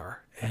truly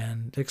are,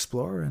 and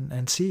explore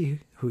and see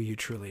who you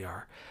truly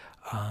are.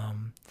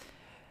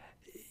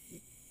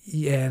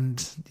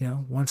 And,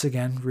 once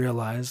again,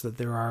 realize that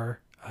there are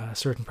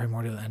certain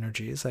primordial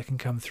energies that can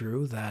come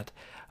through that,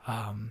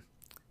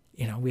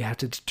 we have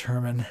to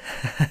determine,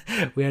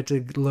 we have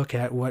to look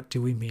at, what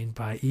do we mean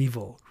by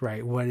evil,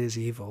 right? What is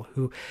evil?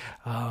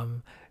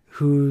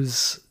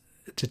 Who's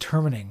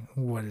determining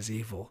what is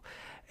evil?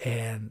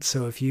 And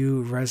so if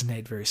you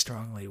resonate very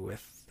strongly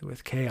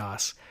with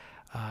chaos,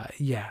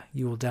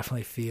 you will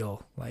definitely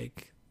feel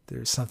like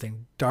there's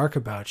something dark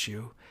about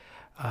you.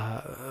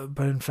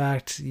 But in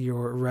fact,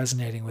 you're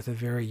resonating with a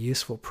very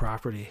useful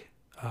property,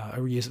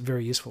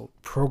 very useful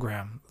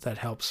program that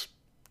helps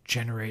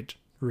generate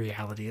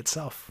reality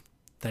itself.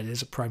 That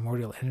is a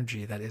primordial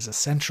energy that is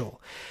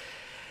essential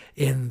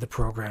in the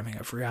programming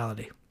of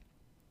reality.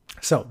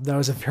 So that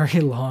was a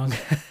very long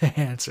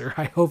answer.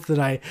 I hope that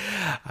I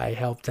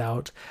helped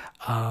out.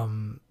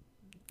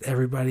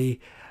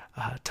 Everybody,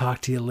 talk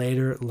to you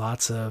later.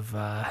 Lots of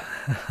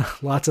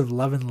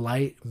love and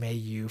light. May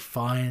you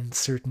find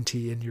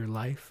certainty in your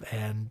life,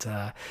 and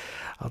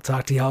I'll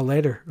talk to y'all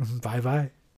later. Bye bye.